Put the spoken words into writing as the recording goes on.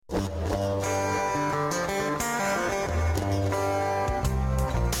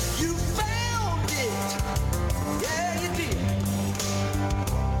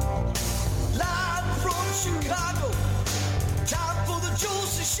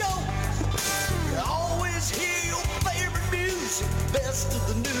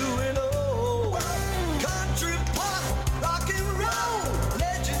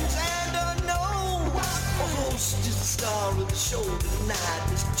tonight.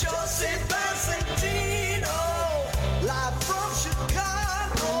 It's Josie Show, live from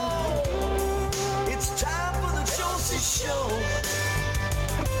Chicago. It's time for the Josie Show.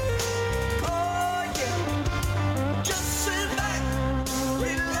 Oh yeah, just sit back,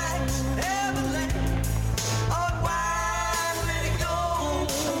 relax, have a laugh, unwind, let it go.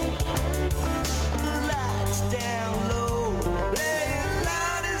 The lights down low, let it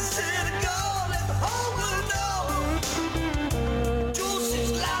light and set it go. Let the whole world know.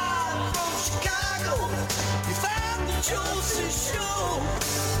 Josie's live from Chicago. You found the Josie Show.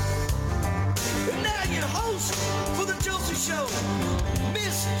 And now your host for the Josie Show,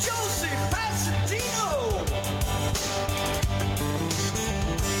 Miss Josie Passadino.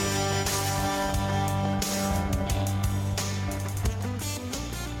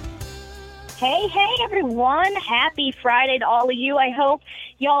 Hey, everyone. Happy Friday to all of you. I hope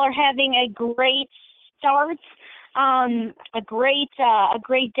y'all are having a great start, a great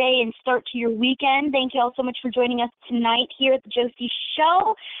day and start to your weekend. Thank you all so much for joining us tonight here at the Josie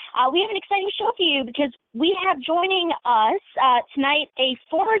Show. We have an exciting show for you because we have joining us tonight a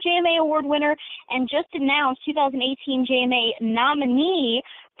former JMA Award winner and just announced 2018 JMA nominee,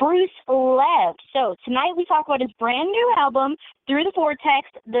 Bruce Lev. So tonight we talk about his brand new album, Through the Vortex,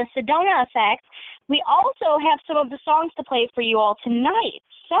 The Sedona Effect. We also have some of the songs to play for you all tonight.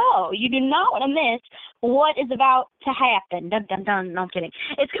 So you do not want to miss what is about to happen. Dun, dun, dun. No, I'm kidding.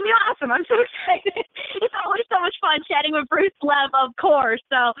 It's going to be awesome. I'm so excited. It's always so much fun chatting with Bruce Lev, of course.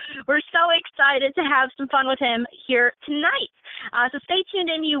 So we're so excited to have some fun with him here tonight. So stay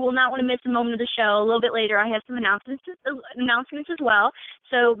tuned in. You will not want to miss a moment of the show. A little bit later, I have some announcements as well.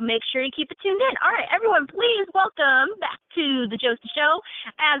 So make sure you keep it tuned in. All right, everyone, please welcome back to the Josie Show.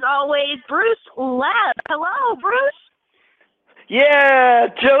 As always, Bruce Lev. Hello, Bruce. Yeah,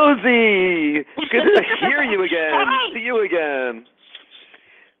 Josie. Good to hear you again. Hey. See you again.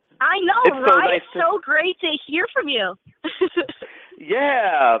 I know, it's right? So nice so great to hear from you.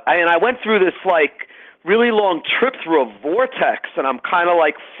 Yeah, I went through this really long trip through a vortex, and I'm kind of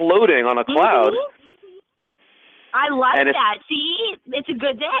like floating on a cloud. Mm-hmm. I like that. See, it's a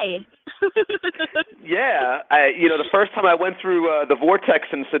good day. Yeah, the first time I went through the vortex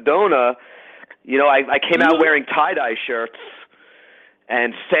in Sedona, I came out wearing tie-dye shirts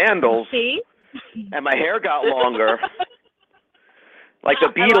and sandals, and my hair got longer, like the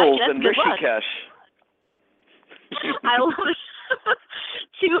Beatles and Rishikesh. I love it.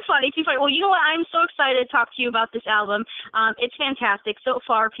 Too funny. Well, you know what? I'm so excited to talk to you about this album. It's fantastic. So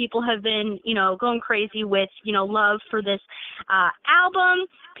far, people have been, going crazy with, love for this album.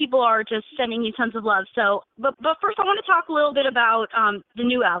 People are just sending you tons of love. So, but first, I want to talk a little bit about the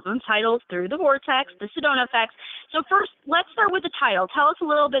new album titled Through the Vortex, The Sedona Effect. So first, let's start with the title. Tell us a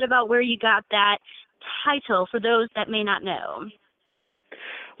little bit about where you got that title for those that may not know.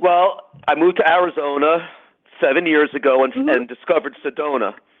 Well, I moved to Arizona 7 years ago and discovered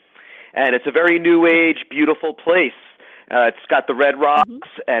Sedona. And it's a very new age, beautiful place. It's got the red rocks,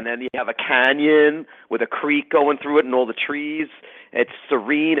 and then you have a canyon with a creek going through it and all the trees. It's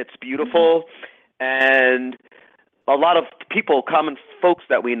serene, it's beautiful. And a lot of people, common folks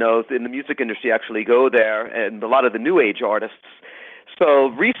that we know in the music industry actually go there, and a lot of the new age artists. So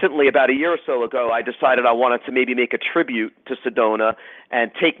recently, about a year or so ago, I decided I wanted to maybe make a tribute to Sedona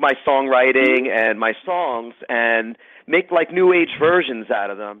and take my songwriting and my songs and make new age versions out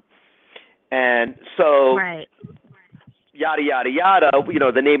of them. And so, yada, yada, yada,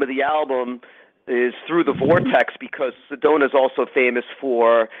 the name of the album is Through the Vortex because Sedona is also famous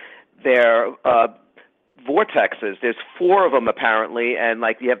for their vortexes. There's 4 of them apparently, and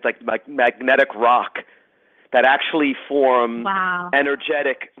you have magnetic rock that actually form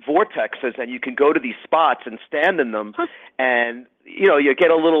energetic vortexes, and you can go to these spots and stand in them, and you get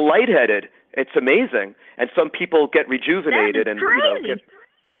a little lightheaded. It's amazing, and some people get rejuvenated, and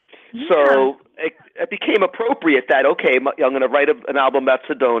So it became appropriate that I'm going to write an album about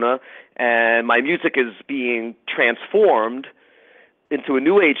Sedona, and my music is being transformed into a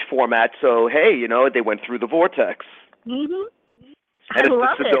new age format. So hey, they went through the vortex. I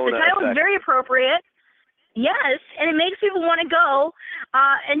love it. The title is very appropriate. Yes, and it makes people want to go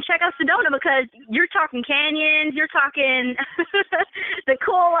and check out Sedona because you're talking canyons, you're talking the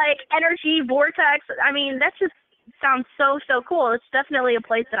cool energy vortex. I mean, that just sounds so cool. It's definitely a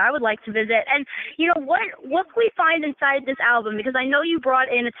place that I would like to visit. And what can we find inside this album? Because I know you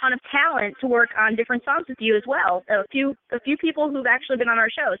brought in a ton of talent to work on different songs with you as well. A few people who've actually been on our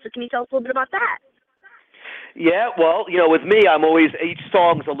show. So can you tell us a little bit about that? Yeah, well, with me, I'm always, each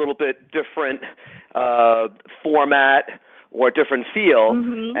song's a little bit different format or different feel,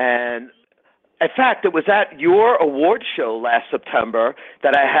 and In fact, it was at your award show last September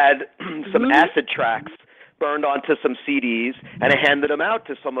that I had some acid tracks burned onto some CDs, and I handed them out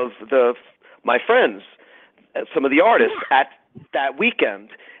to some of my friends, some of the artists at that weekend,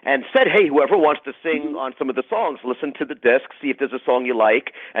 and said, hey, whoever wants to sing on some of the songs, listen to the disc, see if there's a song you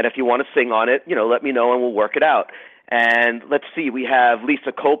like, and if you want to sing on it, let me know and we'll work it out. And let's see, we have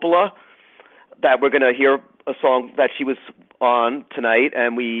Lisa Coppola, that we're going to hear a song that she was on tonight,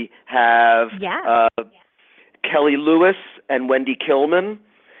 and we have Kelly Lewis and Wendy Kilman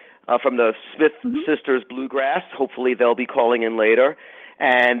from the Smith Sisters Bluegrass. Hopefully they'll be calling in later.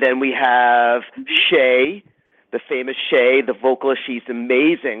 And then we have Shay, the famous Shay, the vocalist. She's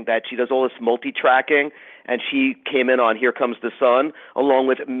amazing that she does all this multi-tracking, and she came in on Here Comes the Sun, along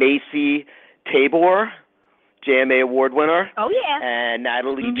with Macy Tabor, JMA Award winner. Oh, yeah. And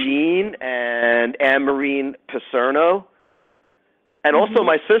Natalie Jean and Anne-Marine Paserno. And also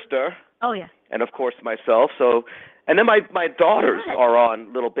my sister. Oh, yeah. And, of course, myself. So, and then my daughters are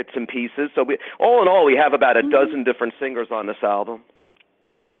on little bits and pieces. So all in all, we have about a dozen different singers on this album.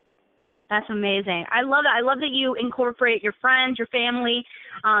 That's amazing. I love it. I love that you incorporate your friends, your family.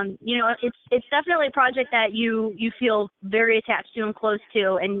 It's definitely a project that you feel very attached to and close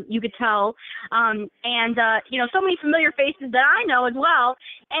to, and you could tell. So many familiar faces that I know as well.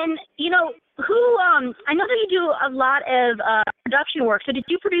 And I know that you do a lot of production work. So did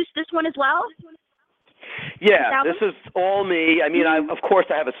you produce this one as well? Yeah, this is all me. I mean, of course,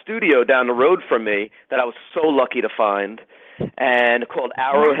 I have a studio down the road from me that I was so lucky to find, and called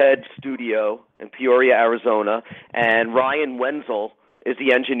Arrowhead Studio in Peoria, Arizona. And Ryan Wenzel is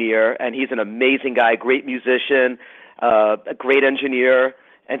the engineer, and he's an amazing guy, great musician, a great engineer.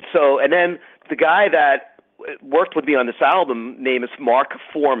 And then the guy that worked with me on this album, name is Mark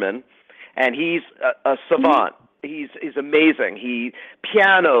Foreman, and he's a savant. He's amazing. He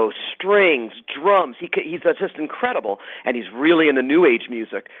piano, strings, drums. He's just incredible, and he's really into new age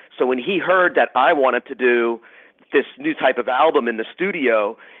music. So when he heard that I wanted to do this new type of album in the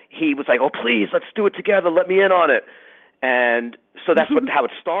studio, he was like, "Oh, please, let's do it together. Let me in on it." And so that's how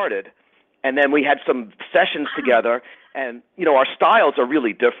it started. And then we had some sessions together, and our styles are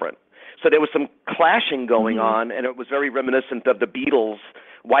really different. So there was some clashing going on, and it was very reminiscent of the Beatles'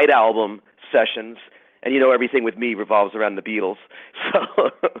 White Album sessions. And everything with me revolves around the Beatles. So,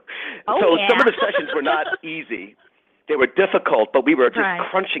 some of the sessions were not easy. They were difficult, but we were just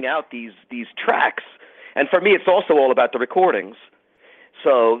crunching out these tracks. And for me, it's also all about the recordings.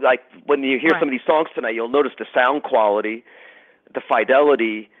 So, like, when you hear some of these songs tonight, you'll notice the sound quality, the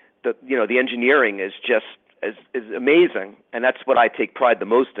fidelity, the engineering is just is amazing. And that's what I take pride the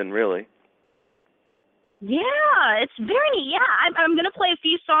most in, really. Yeah, it's very neat. Yeah, I'm going to play a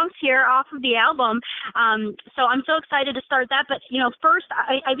few songs here off of the album. So I'm so excited to start that. But, first,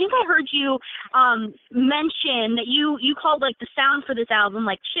 I think I heard you mention that you called, like, the sound for this album,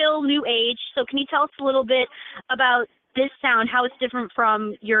 like, chill, new age. So can you tell us a little bit about this sound, how it's different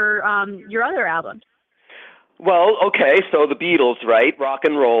from your other albums? Well, okay, so the Beatles, right, rock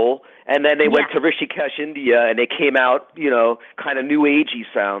and roll, and then they went to Rishikesh, India, and they came out, kind of new agey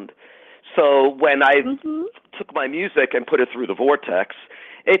sound. So when I took my music and put it through the vortex,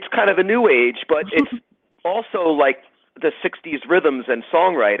 it's kind of a new age, but it's also like the 60s rhythms and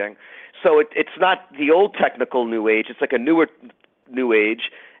songwriting. So it's not the old technical new age. It's like a newer new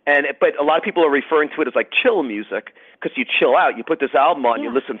age. But a lot of people are referring to it as like chill music because you chill out. You put this album on,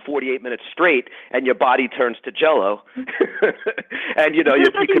 you listen 48 minutes straight, and your body turns to jello. And, you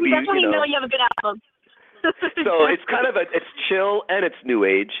could be, That's when you know you have a good album. So it's kind of it's chill and it's new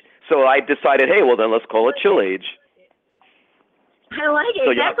age. So I decided, hey, well, then let's call it Chill Age. I like it.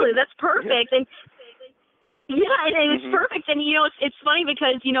 So, exactly. That's perfect. And it's perfect. And, it's funny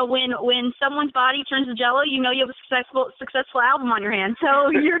because, when someone's body turns to jello, you have a successful album on your hands. So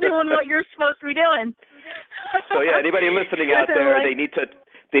you're doing what you're supposed to be doing. So, anybody listening out there, they need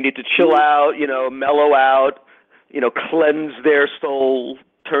to chill out, mellow out, cleanse their soul,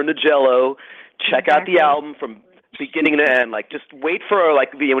 turn to jello, check out the album from beginning to end. Like, just wait for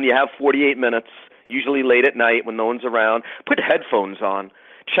when you have 48 minutes, usually late at night when no one's around. Put headphones on,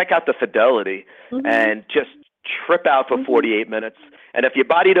 check out the fidelity, and just trip out for 48 minutes. And if your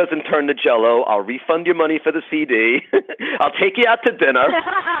body doesn't turn to jello, I'll refund your money for the CD. I'll take you out to dinner,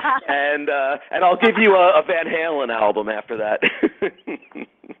 and I'll give you a Van Halen album after that.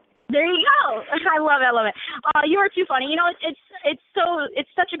 There you go. I love it. You are too funny.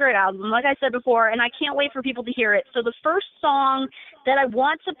 It's such a great album, like I said before, and I can't wait for people to hear it. So the first song that I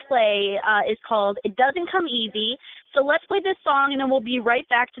want to play is called It Doesn't Come Easy. So let's play this song, and then we'll be right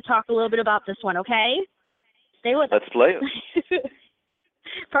back to talk a little bit about this one, okay? Stay with us. Let's play it.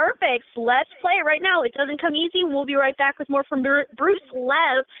 Perfect. Let's play it right now. It doesn't come easy. We'll be right back with more from Bruce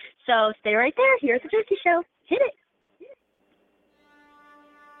Lev. So stay right there. Here's the Josie Show. Hit it.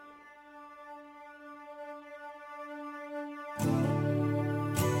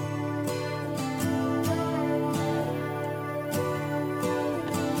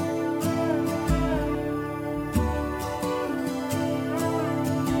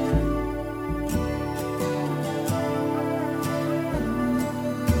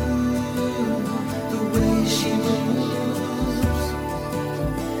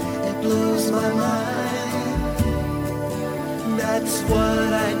 My mind, that's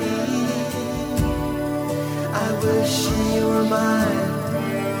what I need. I wish you were mine.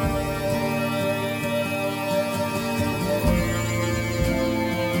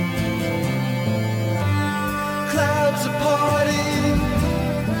 Clouds are parting,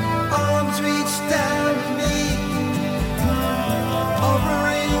 arms reach down to me,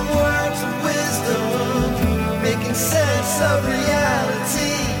 offering words of wisdom, making sense of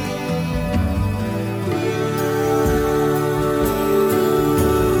reality.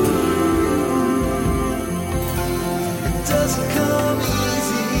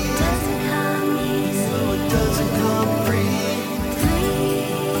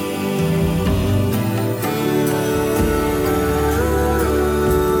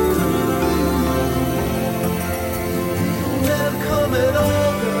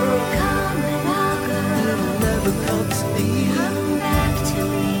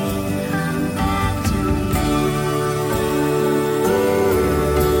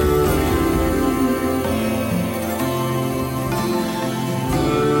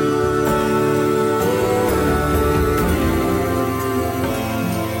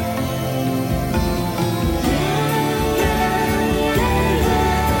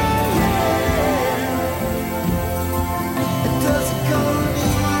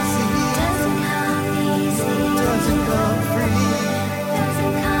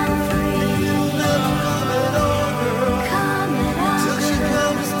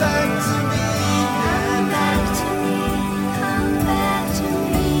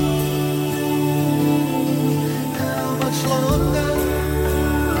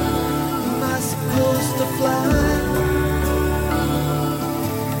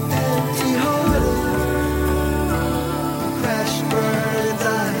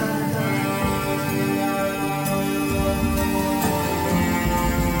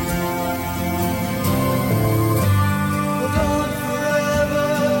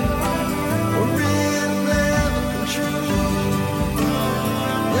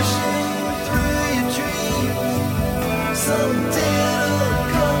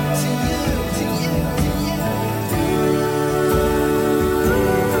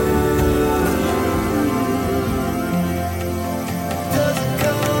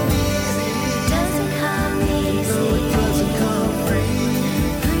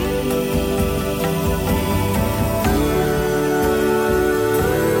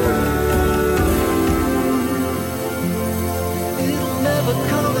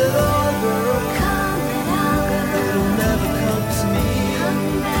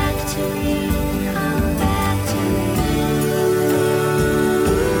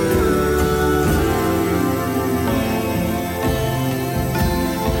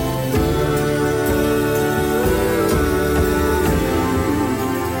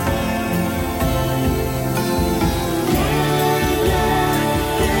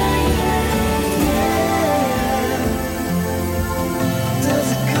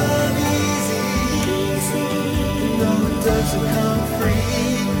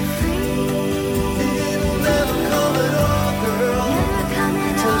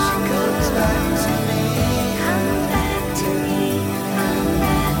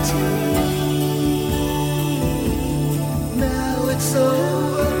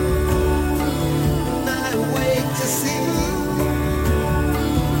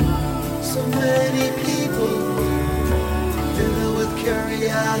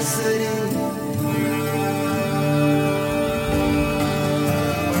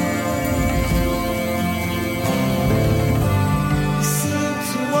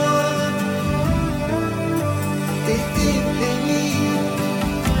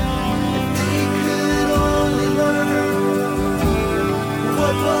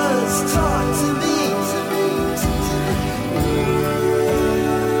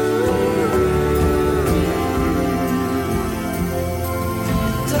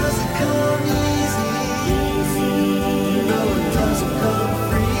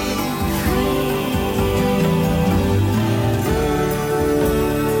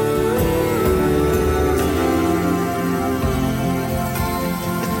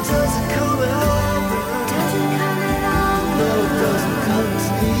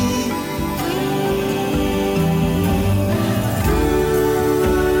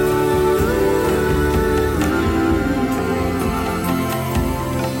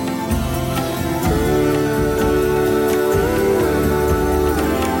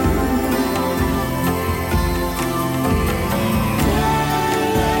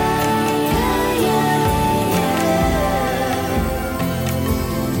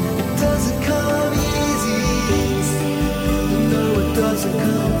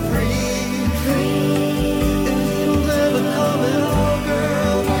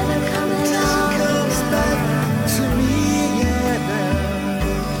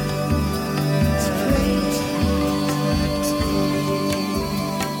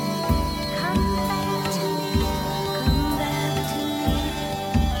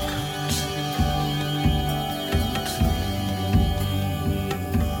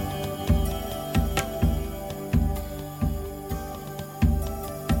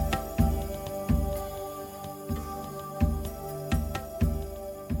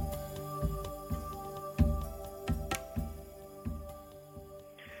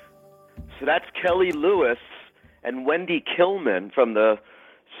 So that's Kelly Lewis and Wendy Kilman from the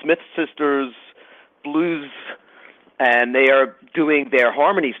Smith Sisters Blues, and they are doing their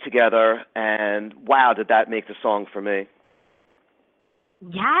harmonies together, and wow, did that make the song for me.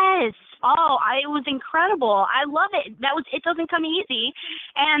 Yes. It was incredible. I love it. It doesn't come easy.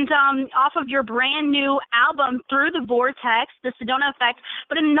 And off of your brand new album, Through the Vortex, The Sedona Effect.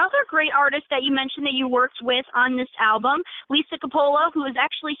 But another great artist that you mentioned that you worked with on this album, Lisa Coppola, who is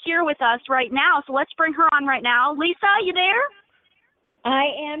actually here with us right now. So let's bring her on right now. Lisa, you there? I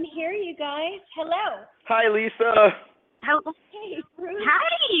am here, you guys. Hello. Hi, Lisa. Hey, Bruce.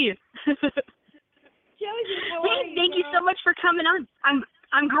 Hi. Josie, how are you? Thank you so much for coming on.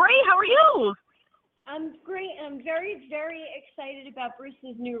 I'm great. How are you? I'm great. I'm very, very excited about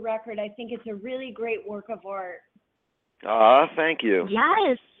Bruce's new record. I think it's a really great work of art. Thank you.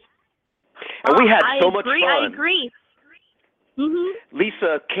 Yes. And we had so much fun. I agree. Mm-hmm.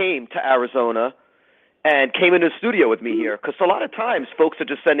 Lisa came to Arizona and came into the studio with me here, because a lot of times folks are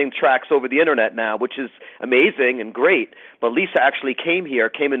just sending tracks over the internet now, which is amazing and great. But Lisa actually came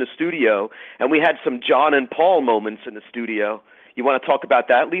in the studio, and we had some John and Paul moments in the studio. You want to talk about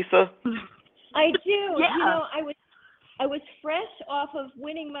that, Lisa? I do. Yeah. You know, I was fresh off of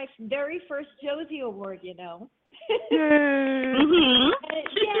winning my very first Josie Award, you know. Mm-hmm.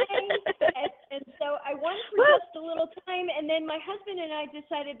 And so I won for just a little time, and then my husband and I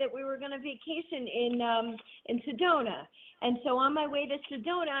decided that we were going to vacation in Sedona. And so on my way to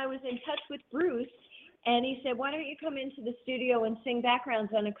Sedona, I was in touch with Bruce, and he said, "Why don't you come into the studio and sing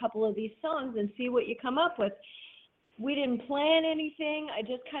backgrounds on a couple of these songs and see what you come up with?" We didn't plan anything. I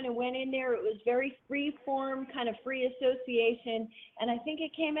just kind of went in there. It was very free form, kind of free association, and I think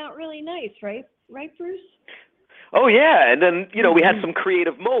it came out really nice, right? Right, Bruce? Oh, yeah, and then, we had some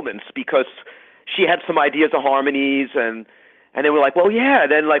creative moments, because she had some ideas of harmonies, and then we're like, well, yeah,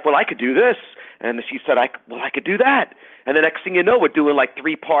 and then I could do this, and she said, I could do that, and the next thing you know, we're doing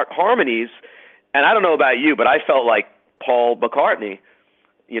 3-part harmonies, and I don't know about you, but I felt like Paul McCartney.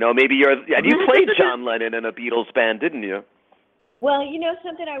 Maybe and you played John Lennon in a Beatles band, didn't you? Well, you know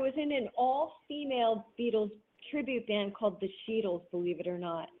something, I was in an all-female Beatles tribute band called the Sheetles, believe it or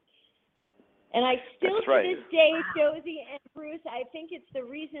not. And I still, That's right. to this day, Josie and Bruce, I think it's the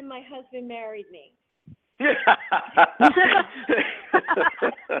reason my husband married me. You're yeah.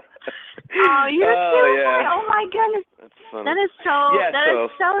 Oh my goodness. That's funny. That is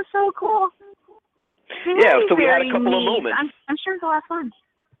so cool. Very, so we had a couple of moments. I'm sure it was a lot of fun.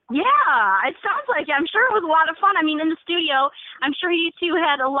 Yeah, it sounds like it. I'm sure it was a lot of fun. I mean, in the studio, I'm sure you two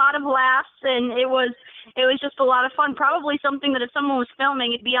had a lot of laughs, and it was just a lot of fun. Probably something that if someone was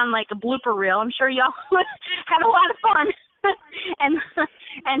filming, it'd be on a blooper reel. I'm sure y'all had a lot of fun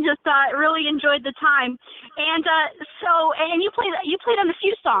and just really enjoyed the time. And and you played on a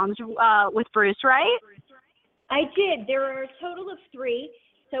few songs with Bruce, right? I did. There are a total of 3.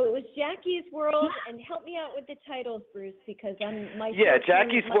 So it was Jackie's World, and help me out with the titles, Bruce, because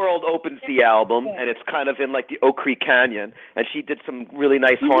Jackie's World opens the album, and it's kind of in the Oak Creek Canyon, and she did some really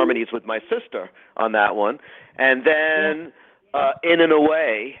nice harmonies with my sister on that one. And then In and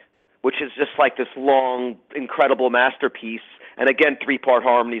Away, which is just this long, incredible masterpiece, and again, 3-part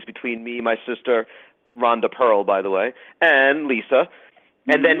harmonies between me, my sister, Rhonda Pearl, by the way, and Lisa.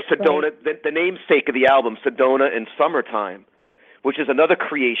 And then Sedona, the namesake of the album, Sedona in Summertime, which is another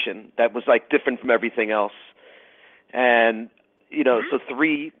creation that was different from everything else. And, so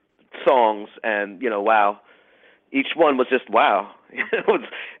 3 songs, and, wow. Each one was just wow. It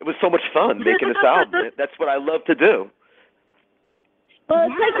was so much fun making this album. That's what I love to do. Well,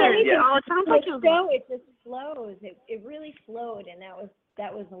 it's like anything. Yeah. It sounds like it just flows. It really flowed, and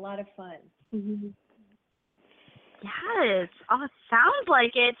that was a lot of fun. Mm-hmm. Yes. Oh, it sounds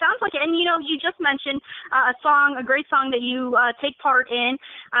like it. And, you just mentioned a great song that you take part in,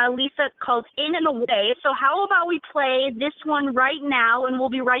 Lisa, called In and Away. So how about we play this one right now, and we'll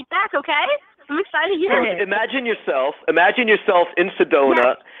be right back, okay? I'm excited to hear it. Imagine yourself in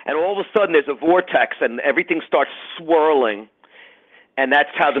Sedona, and all of a sudden there's a vortex, and everything starts swirling. And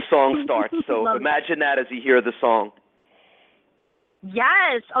that's how the song starts. So Love imagine that as you hear the song.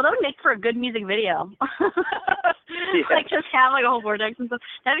 Yes. Oh, that would make for a good music video. Yeah. Like just have like a whole vortex and stuff.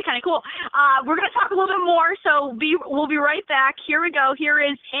 That'd be kind of cool. We're going to talk a little bit more, so we'll be right back. Here we go. Here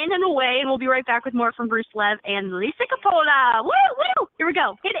is In and Away, and we'll be right back with more from Bruce Lev and Lisa Capola. Woo, woo. Here we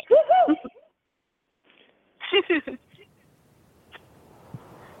go. Hit it.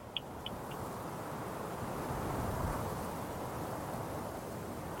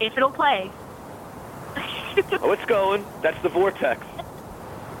 If it'll play. Oh, it's going. That's the vortex.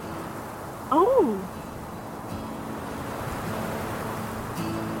 Oh.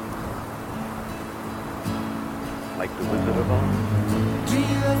 Like the Wizard of Oz. Do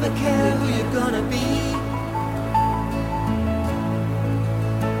you ever care who you're gonna be?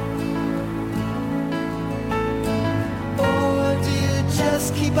 Or do you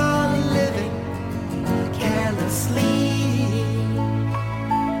just keep on living carelessly?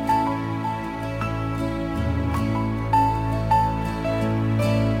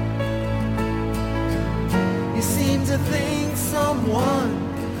 You seem to think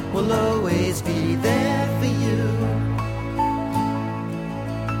someone will always be there for you.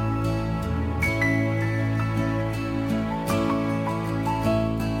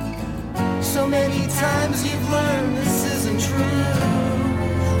 So many times you've learned this isn't true.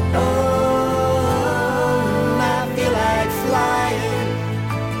 Oh, I feel like flying.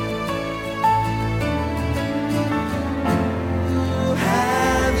 Ooh,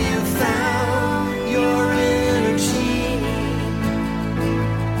 have you found your energy?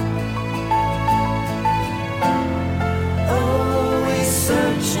 Always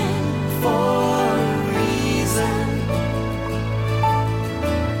searching for a reason.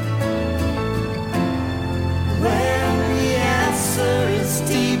 When the answer is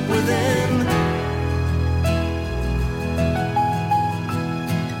deep within.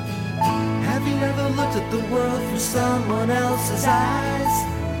 Have you ever looked at the world through someone else's eyes?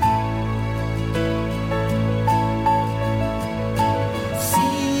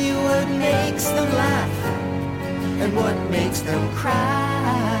 See what makes them laugh and what makes them cry.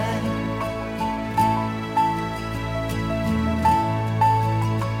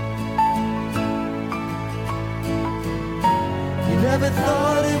 You never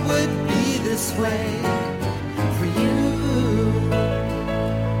thought it would be this way for you.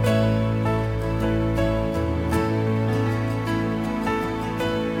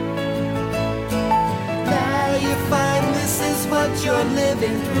 Now you find this is what you're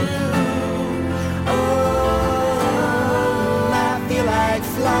living through. Oh, I feel like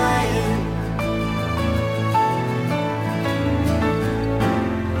flying.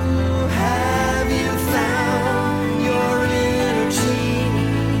 Ooh, have you found your energy?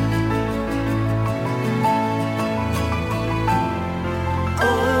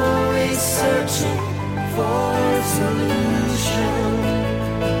 Always searching for a solution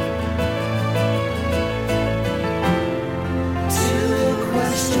to a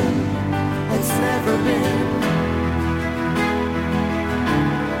question that's never been.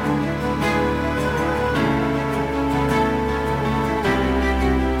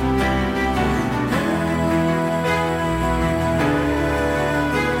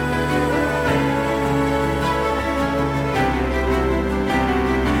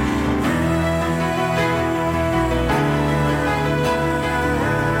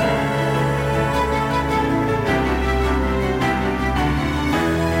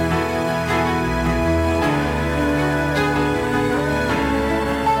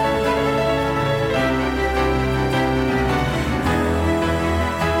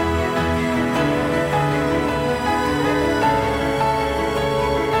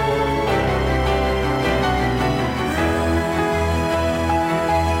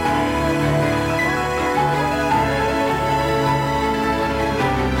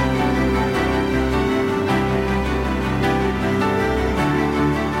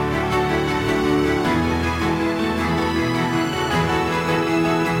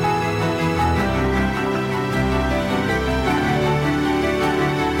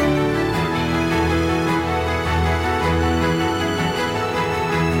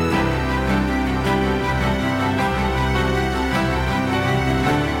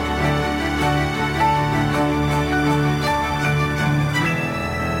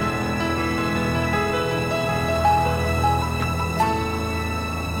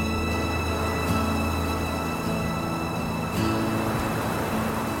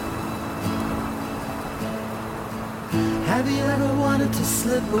 Have you ever wanted to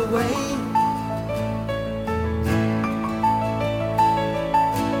slip away?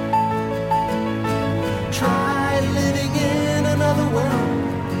 Try living in another world.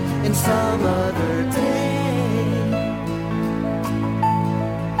 again some other day.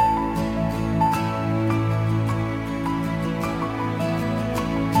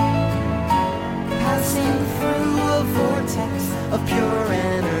 Passing through a vortex of pure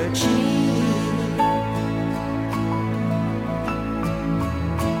energy.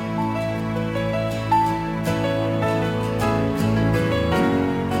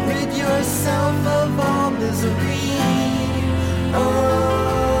 Rid yourself of all misery. Oh,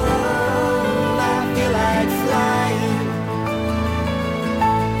 I feel like flying.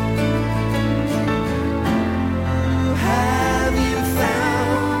 Have you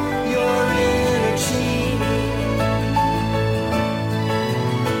found your energy?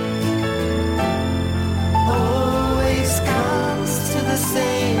 Always comes to the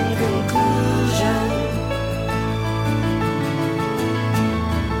same conclusion.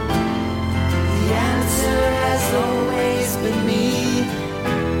 The answer has always been me.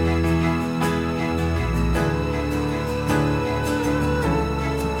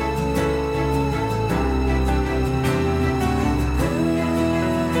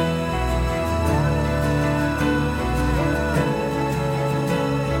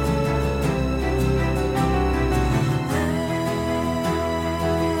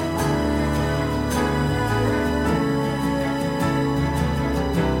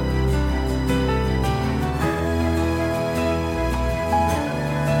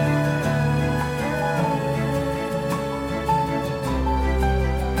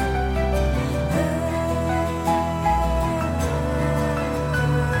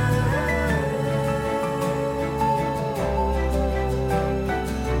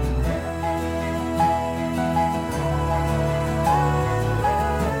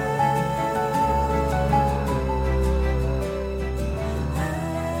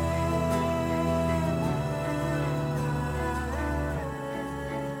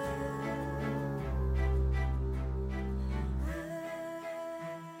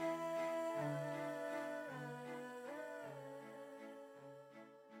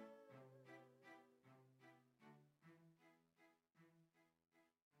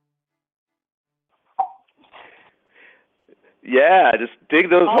 Yeah, just dig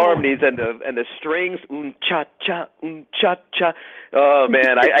those harmonies and the strings, cha cha, cha cha. Oh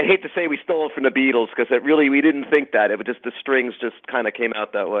man, I hate to say we stole it from the Beatles because we didn't think that. It was just the strings just kind of came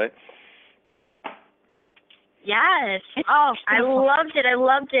out that way. Yes. Oh, I loved it. I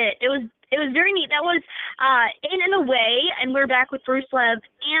loved it. It was very neat. That was In a Way, and we're back with Bruce Lev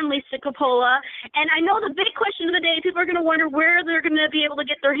and Lisa Coppola. And I know the big question of the day, people are going to wonder where they're going to be able to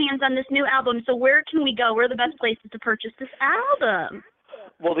get their hands on this new album. So where can we go? Where are the best places to purchase this album?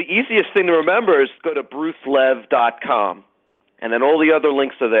 Well, the easiest thing to remember is go to brucelev.com, and then all the other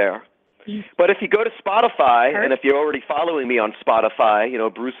links are there. But if you go to Spotify, and if you're already following me on Spotify,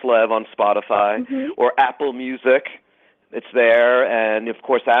 Bruce Lev on Spotify, or Apple Music, it's there, and of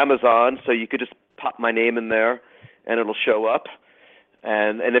course Amazon, so you could just pop my name in there, and it'll show up.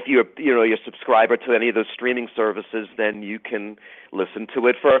 And if you're a subscriber to any of those streaming services, then you can listen to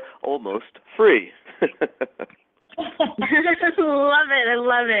it for almost free. Love it. I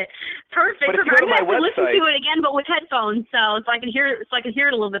love it. Perfect. But if you go to my I'm going to listen website, to it again, but with headphones, so I can hear it. So I can hear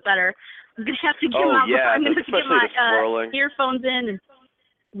it a little bit better. I'm going to have to get I'm going to get my earphones in.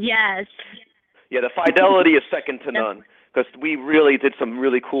 Yes. Yeah, the fidelity is second to none because we really did some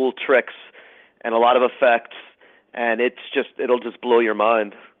really cool tricks and a lot of effects, and it'll just blow your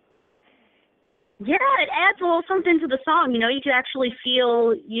mind. Yeah, it adds a little something to the song. You can actually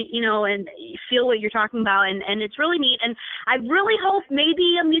feel, and feel what you're talking about, and it's really neat. And I really hope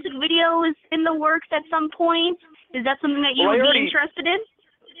maybe a music video is in the works at some point. Is that something that you would be interested in?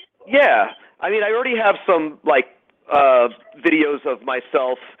 Yeah, I already have some videos of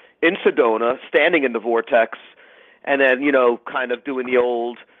myself in Sedona standing in the vortex, and then kind of doing the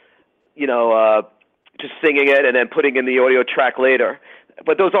old, just singing it and then putting in the audio track later.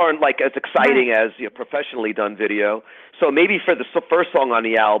 But those aren't as exciting as professionally done video. So maybe for the first song on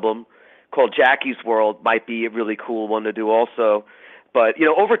the album, called Jackie's World, might be a really cool one to do also. But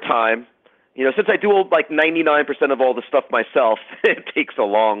over time, since I do 99% of all the stuff myself, it takes a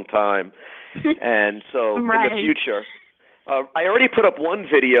long time. And so in the future, I already put up one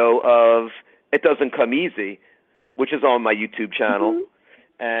video of It Doesn't Come Easy, which is on my YouTube channel,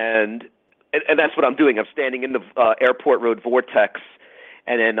 and that's what I'm doing. I'm standing in the Airport Road vortex,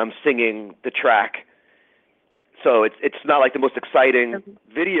 and then I'm singing the track. So it's not like the most exciting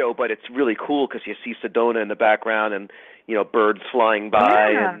video, but it's really cool because you see Sedona in the background and birds flying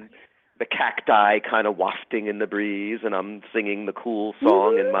by and the cacti kind of wafting in the breeze, and I'm singing the cool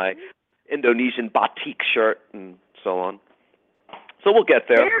song in my Indonesian batik shirt and so on. So we'll get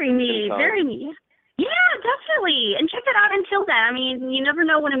there. Very neat. Very neat. Yeah, definitely. And check it out until then. I mean, you never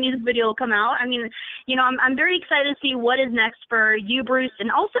know when a music video will come out. I mean, I'm very excited to see what is next for you, Bruce, and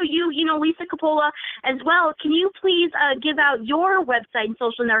also you, Lisa Coppola as well. Can you please give out your website and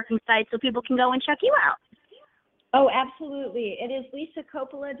social networking site so people can go and check you out? Oh, absolutely. It is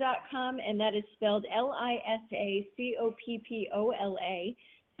lisacoppola.com, and that is spelled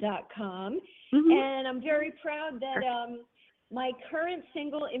LISACOPPOLA.com. Mm-hmm. And I'm very proud that my current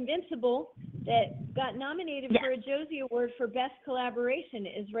single, Invincible, that got nominated for a Josie Award for Best Collaboration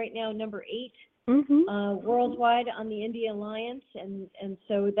is right now number 8 worldwide on the Indie Alliance. And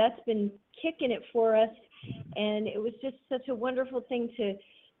so that's been kicking it for us. And it was just such a wonderful thing to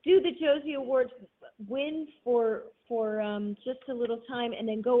do the Josie Awards, win for just a little time, and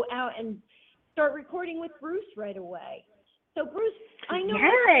then go out and start recording with Bruce right away. So, Bruce, I know I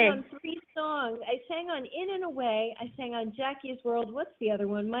sang on 3 songs. I sang on In and Away. I sang on Jackie's World. What's the other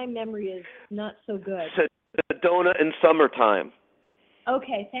one? My memory is not so good. Sedona in Summertime.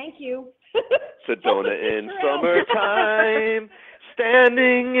 Okay, thank you. Sedona in Summertime,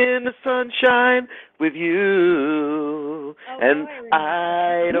 standing in the sunshine with you. And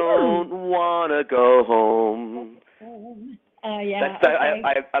I don't want to go home. Yeah.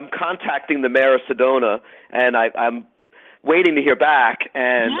 I'm contacting the mayor of Sedona, and I'm waiting to hear back,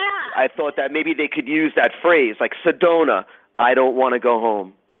 and I thought that maybe they could use that phrase, like Sedona, I don't want to go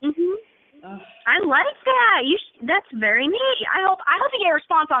home. Mm-hmm. I like that. That's very neat. I hope you get a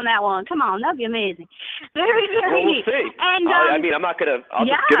response on that one. Come on, that'd be amazing. Very, very neat. We'll see. And I'm not gonna. I'll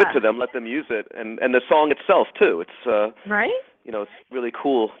just give it to them, let them use it, and the song itself too. It's right. It's really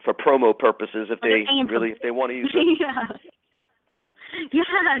cool for promo purposes if they want to use it. Yeah,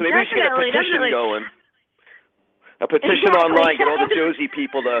 so maybe we should get a petition going. A petition online, get all the Josie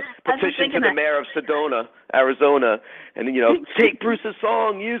people to petition to the mayor of Sedona, Arizona, and then, take Bruce's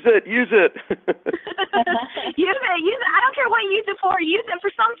song, use it. Use it. Use it. I don't care what you use it for. Use it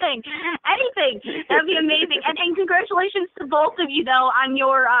for something. Anything. That'd be amazing. And congratulations to both of you, though, on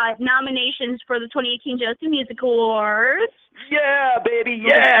your nominations for the 2018 Josie Music Awards. Yeah, baby,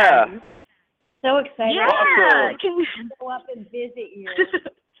 yeah. So excited. Yeah. Awesome. Can we go up and visit you?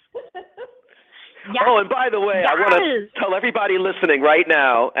 Yes. Oh, and by the way, I want to tell everybody listening right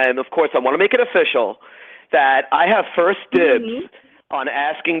now, and of course I want to make it official, that I have first dibs on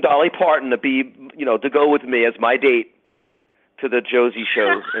asking Dolly Parton to be, to go with me as my date to the Josie Show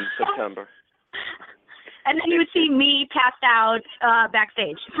in September. And then you would see me passed out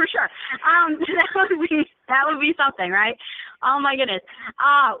backstage, for sure. That would be something, right? Oh my goodness.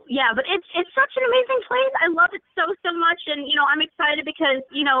 Yeah, but it's such an amazing place. I love it so much, and I'm excited because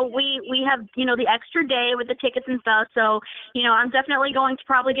we have the extra day with the tickets and stuff. So I'm definitely going to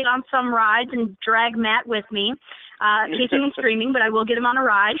probably get on some rides and drag Matt with me. Kicking and screaming, but I will get him on a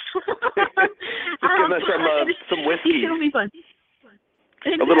ride. Give him some whiskey. It'll be fun.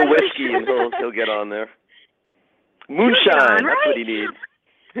 A little whiskey, and he'll get on there. Moonshine, that's what he needs.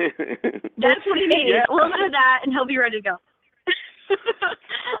 That's what he needs. Yeah. A little bit of that, and he'll be ready to go.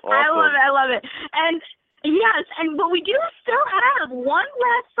 Awesome. I love it. And yes, but we do still have one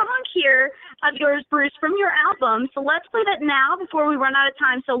last song here of yours, Bruce, from your album. So let's play that now before we run out of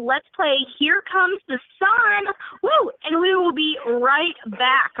time. So let's play Here Comes the Sun. Woo! And we will be right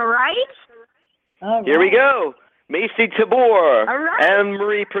back, all right? Here we go. Macy Tabor,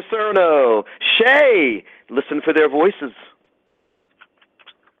 Anne-Marie Percerno, Shay. Listen for their voices.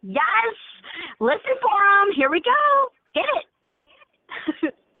 Yes. Listen for them. Here we go. Hit it.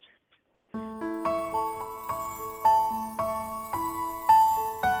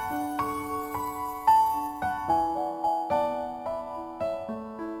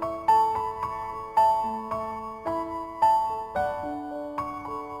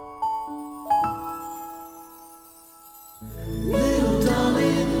 Little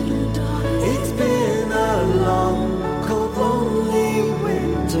darling, it's been a long, cold, lonely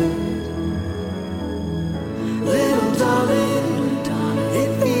winter. Little darling,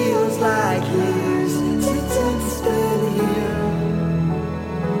 it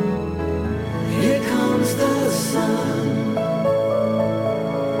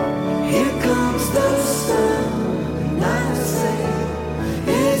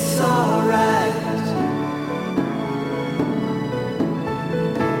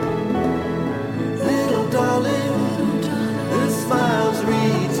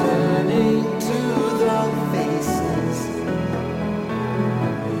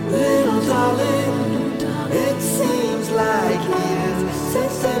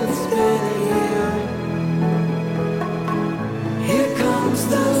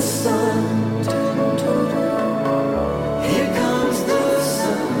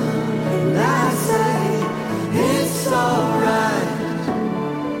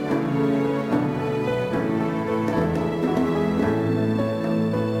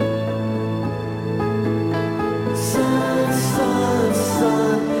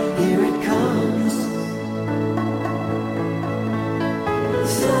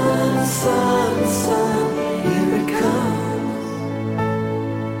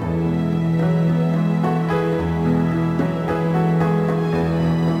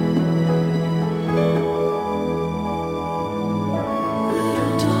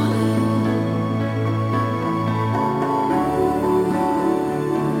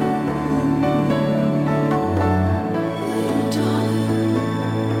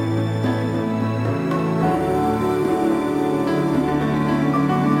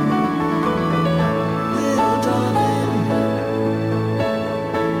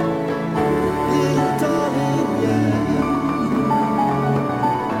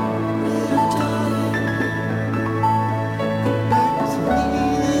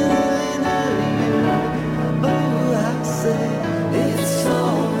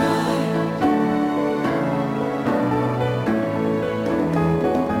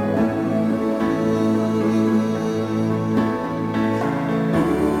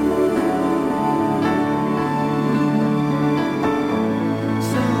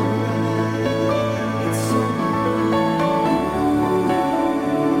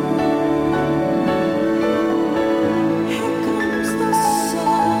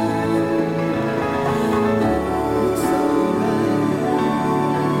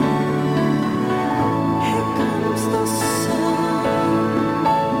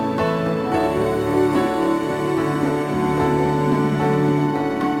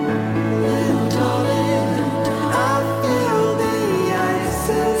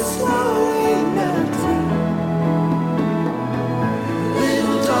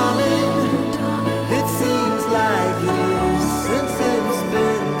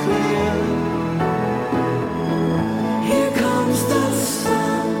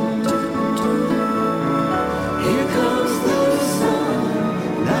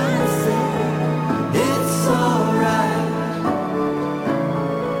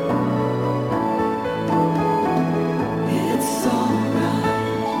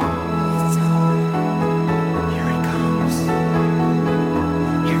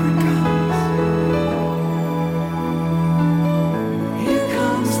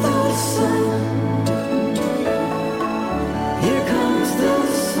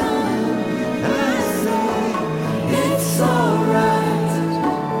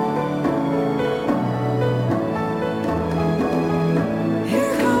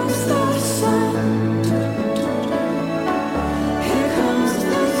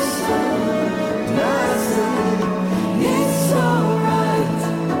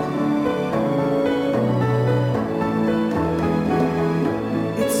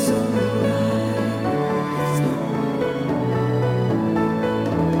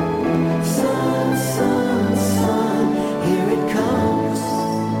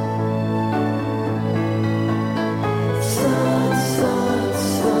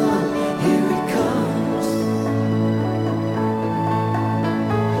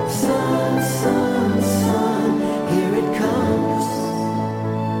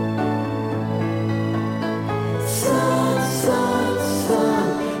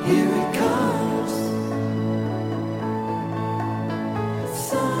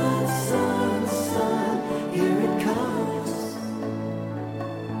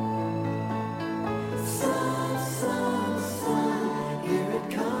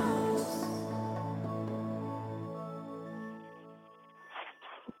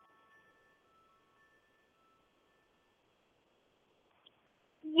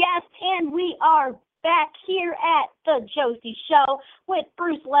podcast, and we are back here at the Josie Show with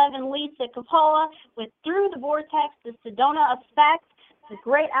Bruce Lev and Lisa Coppola with Through the Vortex, the Sedona Effect. It's a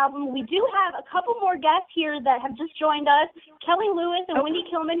great album. We do have a couple more guests here that have just joined us, Kelly Lewis and Wendy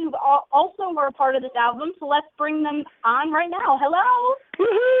Kilman, who also were a part of this album. So let's bring them on right now. Hello.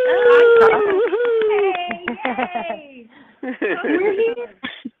 Hey, we're here.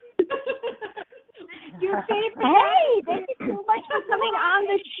 Your favorite. Hey, thank you so much for coming on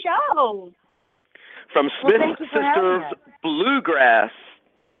the show. From Smith Sisters Bluegrass.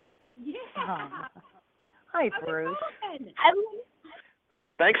 Yeah. Hi, Bruce.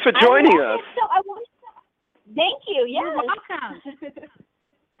 Thanks for joining us. Thank you. Yes. You're welcome.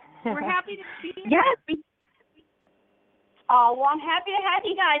 We're happy to be here. Yes. Oh, well, I'm happy to have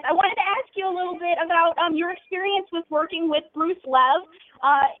you guys. I wanted to ask you a little bit about your experience with working with Bruce Lev.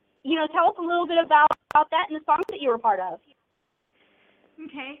 Tell us a little bit about that and the songs that you were part of.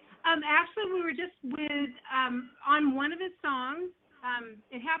 Okay. Actually, we were just with on one of his songs.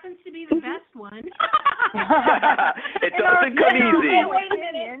 It happens to be the best one. It doesn't come easy.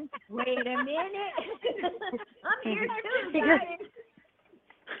 Wait a minute. I'm here too.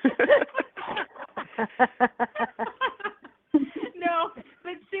 No,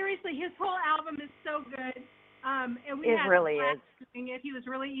 but seriously, his whole album is so good. And we had really is. Doing it. He was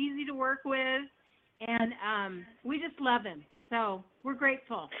really easy to work with, and we just love him. So we're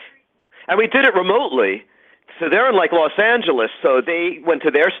grateful. And we did it remotely. So they're in like Los Angeles, so they went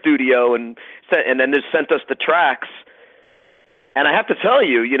to their studio and then just sent us the tracks. And I have to tell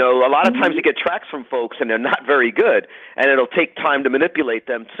you, a lot of times you get tracks from folks and they're not very good, and it'll take time to manipulate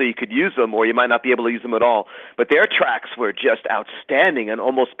them so you could use them, or you might not be able to use them at all. But their tracks were just outstanding and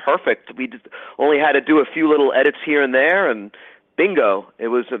almost perfect. We just only had to do a few little edits here and there, and bingo, it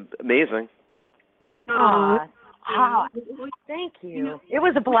was amazing. Thank you. It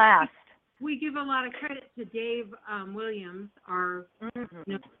was a blast. We give a lot of credit to Dave Williams, our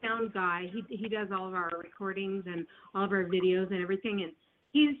sound guy. He does all of our recordings and all of our videos and everything, and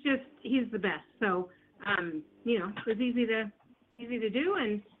he's the best. So it was easy to do,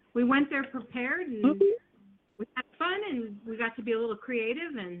 and we went there prepared, and we had fun, and we got to be a little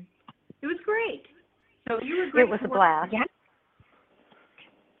creative, and it was great. So you were great. It was a blast. Yeah.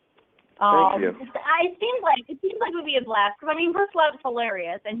 Thank you. It seems like it would be a blast because Bruce Lev's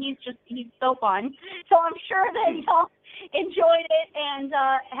hilarious and he's so fun. So I'm sure that y'all enjoyed it and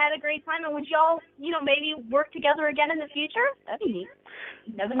had a great time. And would y'all, maybe work together again in the future? That'd be neat.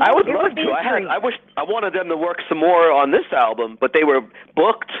 I would love to. I wanted them to work some more on this album, but they were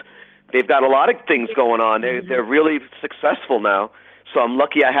booked. They've got a lot of things going on. They're really successful now. So I'm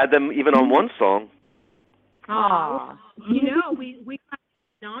lucky I had them even on one song. Oh, we got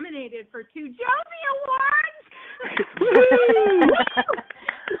nominated for 2 Josie Awards.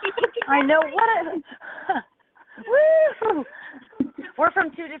 I know woo! We're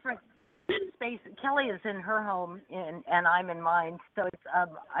from 2 different spaces. Kelly is in her home, and I'm in mine. So it's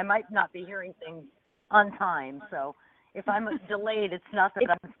I might not be hearing things on time. So if I'm delayed, it's not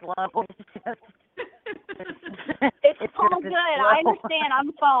that I'm slow. It's all good. I understand. On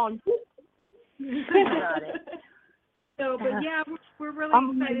the phone. Got it. So, but yeah, we're really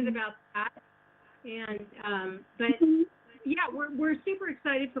excited about that, and we're super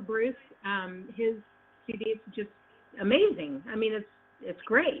excited for Bruce. His CD is just amazing. It's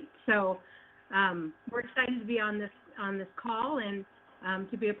great. So, we're excited to be on this call and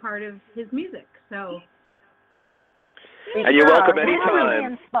to be a part of his music. So, and you're welcome anytime. We were really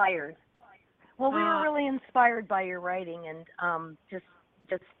inspired. Well, we were really inspired by your writing and just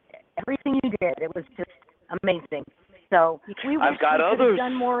everything you did. It was just amazing. So we wish we could have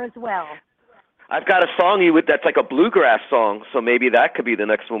done more as well. I've got a song that's like a bluegrass song, so maybe that could be the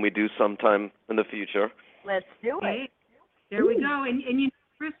next one we do sometime in the future. Let's do it. Okay. There we go. And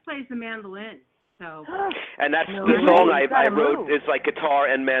Chris plays the mandolin. So. And that's the song I wrote. It's like guitar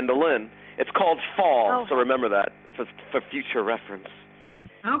and mandolin. It's called Fall, so remember that for future reference.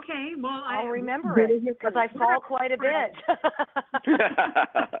 Okay, well, I'll remember it because I fall quite a bit.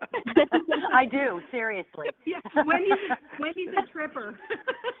 I do, seriously. Yeah, Wendy's a tripper.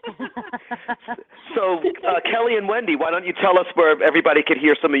 So, Kelly and Wendy, why don't you tell us where everybody could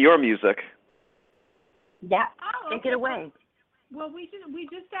hear some of your music? Yeah, take it away. Well, we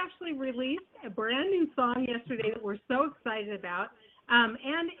just actually released a brand new song yesterday that we're so excited about,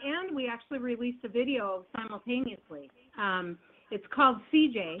 and we actually released a video simultaneously. It's called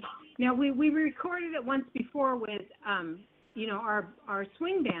CJ. Now, we recorded it once before with, our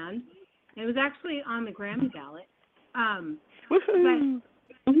swing band. It was actually on the Grammy ballot. But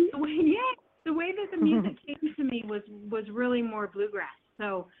the way that the music came to me was really more bluegrass.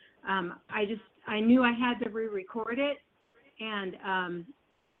 So I knew I had to re-record it, and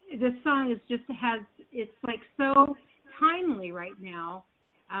this song it's like so timely right now.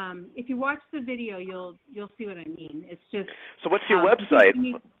 If you watch the video, you'll see what I mean. It's just. So what's your website?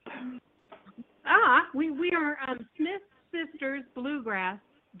 We are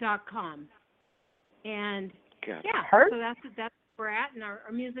SmithSistersBluegrass.com, and God. yeah, so that's where we're at, and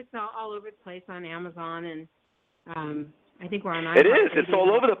our music's all over the place on Amazon, and I think we're on iHeartRadio. It is. It's all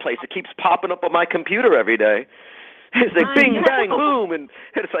over the place. It keeps popping up on my computer every day. It's like bing, bang, boom, and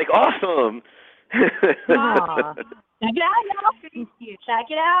it's like awesome. Check it out, y'all. Check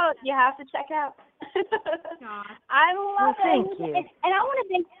it out. You have to check it out. I love it. Thank you. And I want to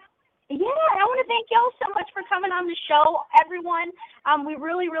thank y'all so much for coming on the show, everyone. We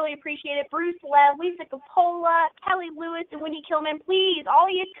really, really appreciate it. Bruce Lev, Lisa Coppola, Kelly Lewis, and Wendy Kilman, please, all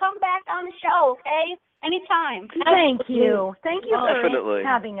of you come back on the show, okay? Anytime. Thank you. Thank you Definitely. for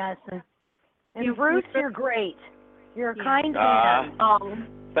having us. And Bruce, you're great. You're a kind man.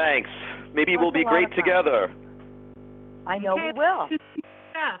 Thanks. Maybe we'll be great together. I know we will.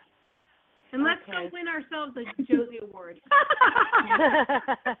 Yeah. And let's go win ourselves a Josie Award.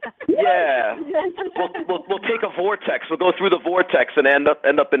 Yeah. We'll take a vortex. We'll go through the vortex and end up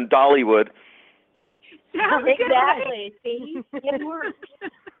in Dollywood. Exactly. See? It works.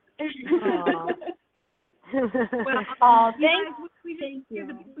 Thank you.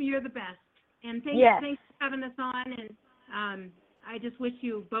 You're the best. And thanks for having us on. And I just wish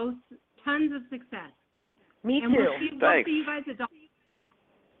you both tons of success. Me too. Thanks. We'll see you guys at Dollywood.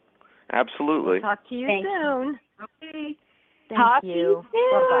 Absolutely. Talk to you soon. Okay. Thank you.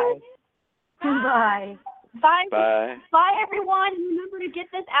 Bye-bye. Bye. Bye. Bye. Bye, everyone. Remember to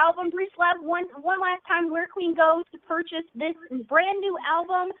get this album, Bruce Lev. One last time, where can we go to purchase this brand new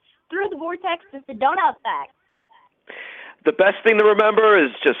album through the Vortex? It's the Donut Effect. The best thing to remember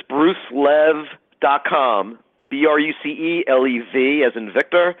is just BruceLev.com. BruceLev as in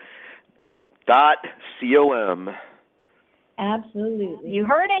Victor. .com. Absolutely. You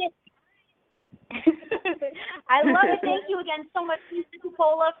heard it. I love it. Thank you again so much, Lisa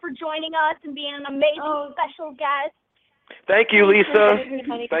Coppola, for joining us and being an amazing special guest. Thank you, Lisa.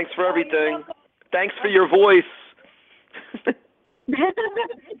 Thanks for everything. Thanks for your voice.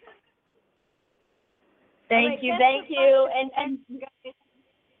 Thank you. And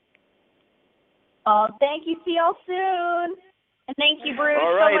thank you. See y'all soon. And thank you, Bruce,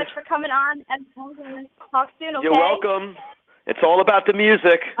 so much for coming on. And talk soon, okay? You're welcome. It's all about the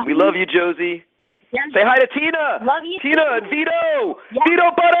music. We love you, Josie. Yes. Say hi to Tina. Love you, Tina too. and Vito. Yes.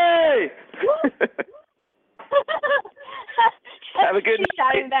 Vito, buddy. Have a good She's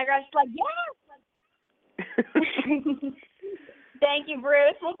shouting in the background. She's like, yes. Thank you,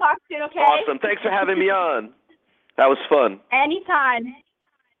 Bruce. We'll talk soon, okay? Awesome. Thanks for having me on. That was fun. Anytime.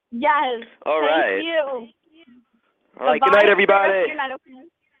 Yes. All right. Thank you. All right. Good night, everybody.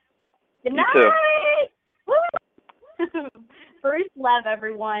 Good night. You too. Bruce Lev,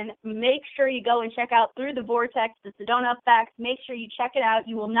 everyone. Make sure you go and check out Through the Vortex, the Sedona Effect. Make sure you check it out.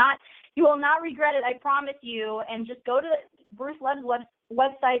 You will not regret it, I promise you. And just go to Bruce Lev's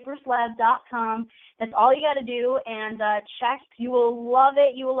website, BruceLev.com. That's all you got to do. And check. You will love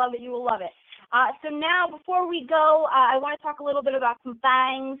it. You will love it. You will love it. So now, before we go, I want to talk a little bit about some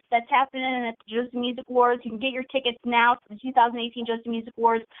things that's happening at the Josie Music Awards. You can get your tickets now to the 2018 Josie Music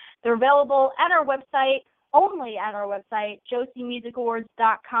Awards. They're available at our website, only at our website,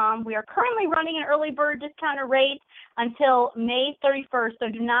 josiemusicawards.com. We are currently running an early bird discounted rate until May 31st, so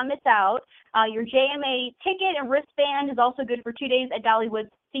do not miss out. Your JMA ticket and wristband is also good for 2 days at Dollywood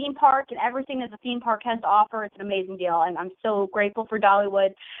Theme Park, and everything that the theme park has to offer. It's an amazing deal, and I'm so grateful for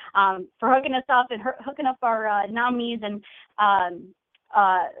Dollywood for hooking us up and hooking up our nominees and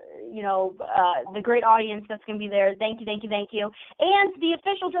the great audience that's going to be there. Thank you. And the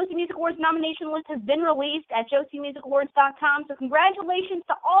official Josie Music Awards nomination list has been released at josiemusicawards.com. So congratulations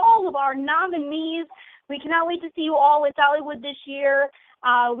to all of our nominees. We cannot wait to see you all at Dollywood this year.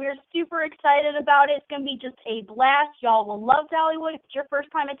 We're super excited about it. It's going to be just a blast. Y'all will love Dollywood. If it's your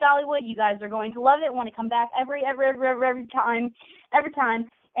first time at Dollywood, you guys are going to love it. Want to come back every time.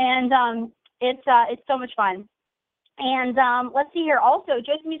 And it's so much fun. And let's see here. Also,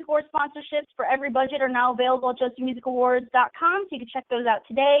 Josie Music Awards sponsorships for every budget are now available at josiemusicawards.com, so you can check those out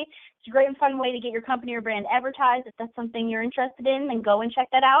today. It's a great and fun way to get your company or brand advertised. If that's something you're interested in, then go and check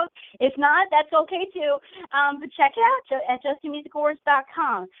that out. If not, that's okay too. But check it out at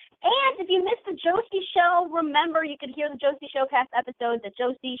josiemusicawards.com. And if you missed the Josie Show, remember you can hear the Josie Show past episodes at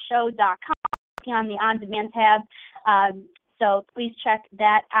josieshow.com on the On Demand tab. So please check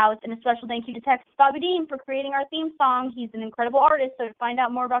that out. And a special thank you to Texas Bobby Dean for creating our theme song. He's an incredible artist. So to find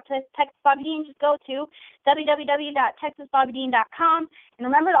out more about Texas Bobby Dean, just go to www.texasbobbydeen.com. And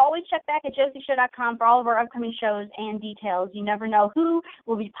remember to always check back at josieshow.com for all of our upcoming shows and details. You never know who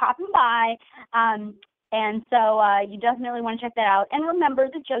will be popping by. And so you definitely want to check that out. And remember,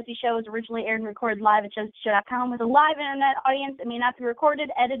 The Josie Show is originally aired and recorded live at josieshow.com with a live internet audience. It may not be recorded,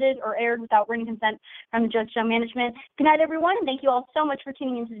 edited, or aired without written consent from The Josie Show management. Good night, everyone, and thank you all so much for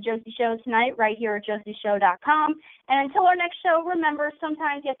tuning into The Josie Show tonight right here at josieshow.com. And until our next show, remember,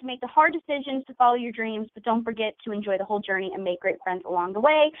 sometimes you have to make the hard decisions to follow your dreams, but don't forget to enjoy the whole journey and make great friends along the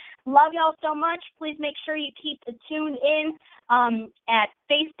way. Love y'all so much. Please make sure you keep tuned in at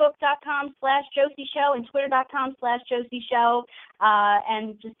facebook.com/Josie Show and twitter.com/Josie Show.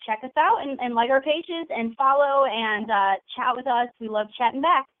 And just check us out and like our pages and follow and chat with us. We love chatting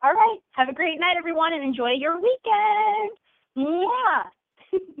back. All right. Have a great night, everyone, and enjoy your weekend. Mwah.